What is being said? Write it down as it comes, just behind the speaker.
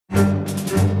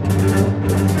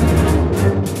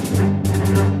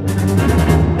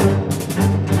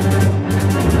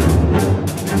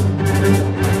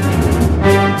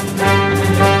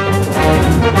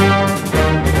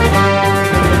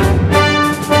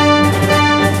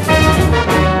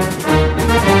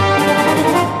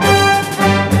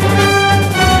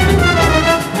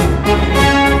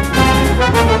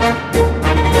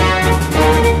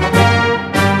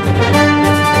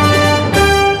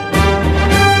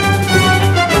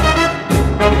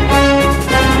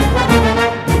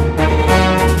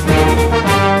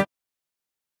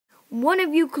one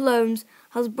of you clones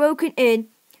has broken in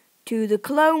to the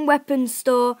clone weapons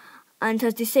store and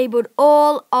has disabled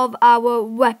all of our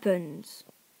weapons.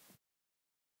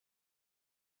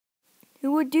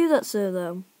 Who would do that, sir,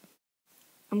 though?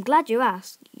 I'm glad you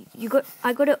asked.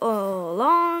 I got it all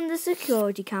on the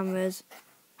security cameras.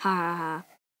 Ha ha ha.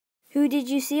 Who did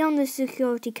you see on the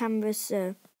security cameras,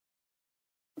 sir?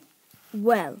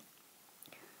 Well,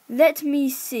 let me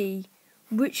see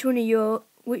which one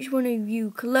of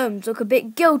you clones look a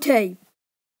bit guilty.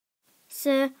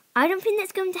 Sir, I don't think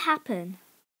that's going to happen.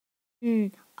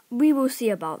 We will see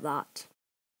about that.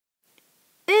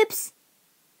 Oops.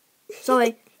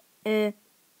 Sorry.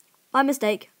 My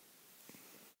mistake.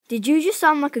 Did you just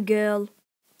sound like a girl?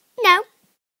 No.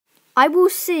 I will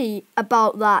see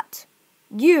about that.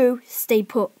 You stay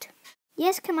put.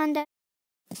 Yes, Commander.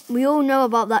 We all know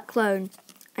about that clone,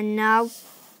 and now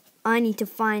I need to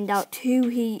find out who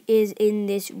he is in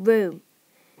this room.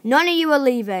 None of you are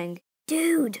leaving.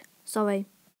 Dude. Sorry.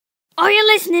 Are you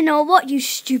listening or what, you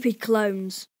stupid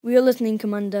clones? We are listening,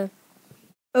 Commander.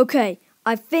 Okay,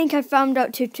 I think I found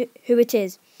out who it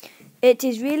is. It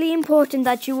is really important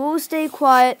that you all stay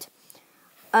quiet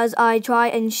as I try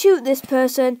and shoot this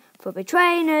person for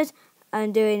betraying us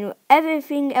and doing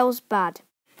everything else bad.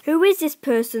 Who is this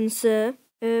person, sir?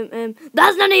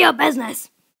 That's none of your business.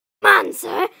 Come on,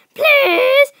 sir,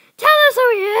 please, tell us who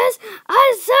he is.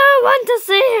 I so want to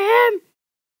see him.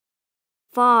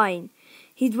 Fine.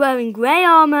 He's wearing grey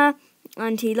armour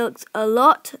and he looks a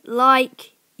lot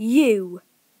like you.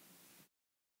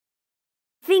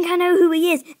 I think I know who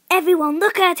he is. Everyone,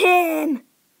 look at him.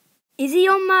 Is he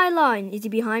on my line? Is he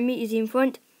behind me? Is he in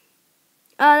front?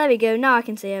 Oh, there we go. Now I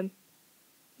can see him.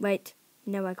 Wait.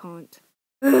 No, I can't.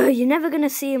 You're never going to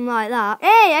see him like that.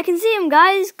 Hey, I can see him,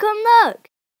 guys. Come look.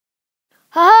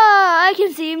 Haha, I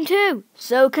can see him too.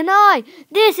 So can I.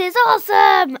 This is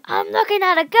awesome. I'm looking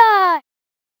at a guy.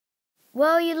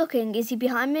 Where are you looking? Is he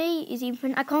behind me? Is he in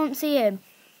front? I can't see him.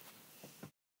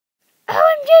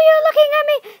 OMG, you're looking at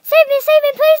me. Save me,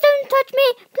 please don't touch me.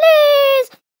 Please.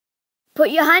 Put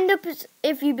your hand up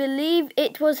if you believe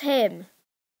it was him.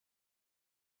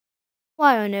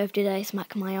 Why on earth did I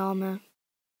smack my armour?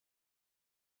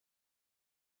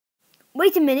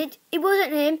 Wait a minute, it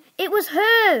wasn't him, it was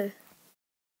her.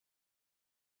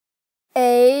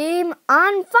 Aim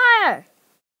and fire.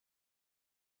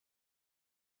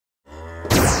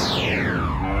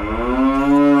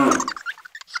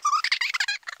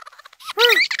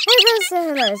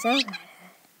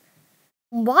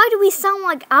 Why do we sound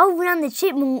like Alvin and the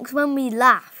Chipmunks when we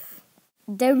laugh?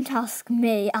 Don't ask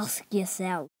me, ask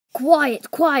yourself. Quiet,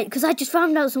 because I just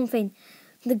found out something.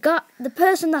 The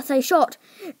person that I shot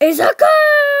is a girl!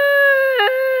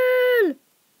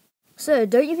 Sir,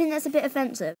 don't you think that's a bit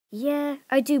offensive? Yeah,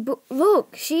 I do, but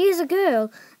look, she is a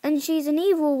girl, and she's an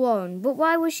evil one, but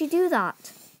why would she do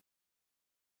that?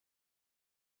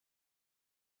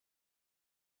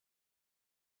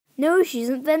 No, she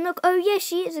isn't. Then look. Oh, yes,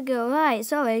 she is a girl. Right,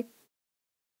 sorry.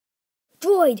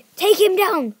 Droid, take him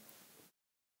down.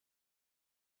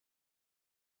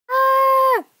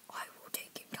 Ah! I will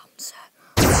take him down, sir.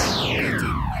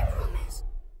 I promise.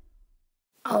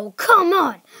 Oh, come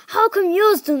on. How come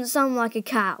yours doesn't sound like a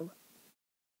cow?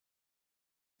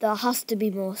 There has to be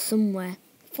more somewhere.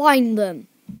 Find them.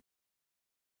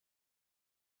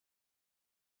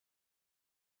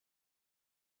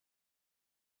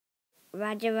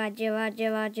 Roger,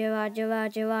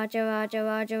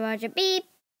 beep.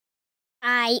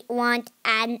 I want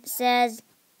answers.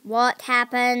 What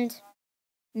happened?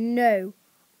 No,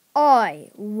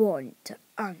 I want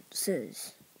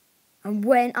answers. And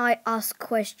when I ask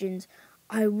questions,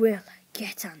 I will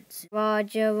get answers.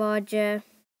 Roger.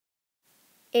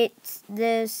 It's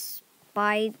the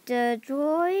spider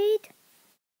droid?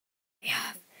 We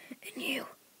have a new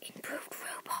improved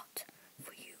robot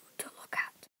for you to look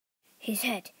at. His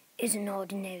head is an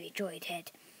ordinary droid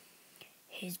head.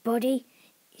 His body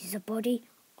is the body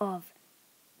of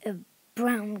a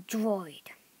brown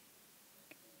droid.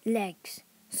 Legs,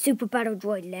 super battle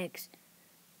droid legs.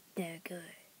 They're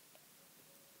good.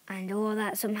 And all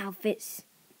that somehow fits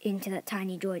into that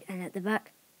tiny droid. And at the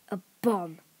back, a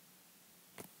bomb.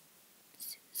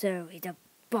 So it's a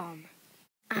bomb.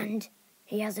 And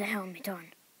he has a helmet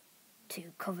on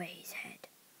to cover his head.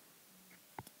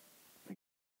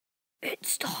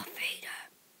 It's Darth Vader.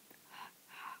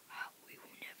 We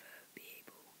will never be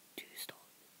able to stop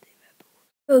the rebels.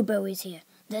 Bobo is here.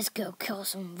 Let's go kill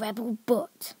some rebel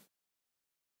butt.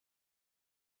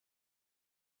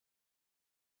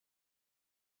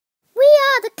 We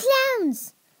are the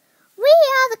clowns. We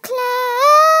are the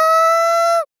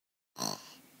clowns.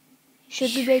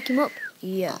 Should we wake him up?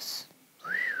 Yes.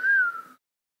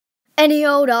 Any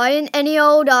old iron, any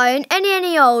old iron,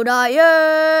 any old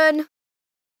iron.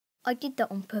 I did that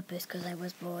on purpose because I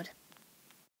was bored.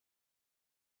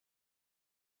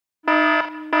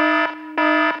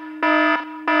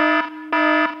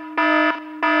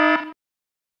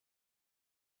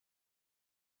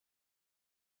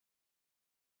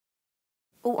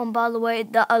 Oh, and by the way,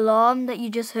 that alarm that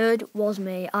you just heard was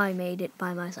me. I made it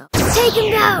by myself. Take him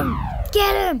down!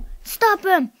 Get him! Stop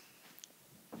him!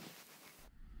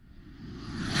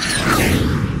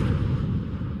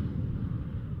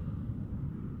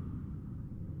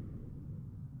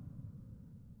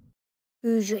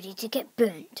 Who's ready to get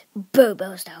burnt?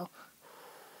 Bobo style.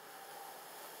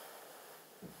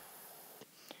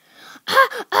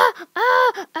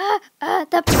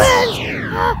 The burns!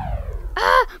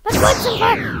 My foot's on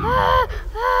fire!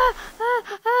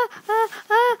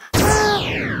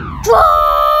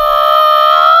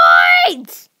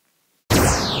 Droids!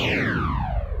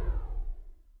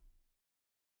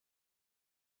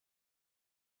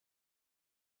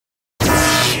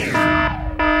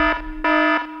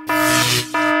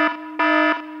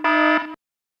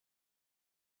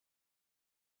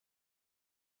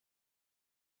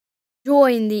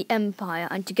 Join the Empire,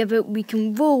 and together we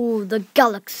can rule the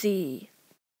galaxy.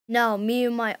 Now, me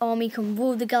and my army can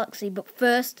rule the galaxy, but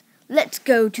first, let's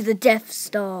go to the Death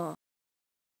Star.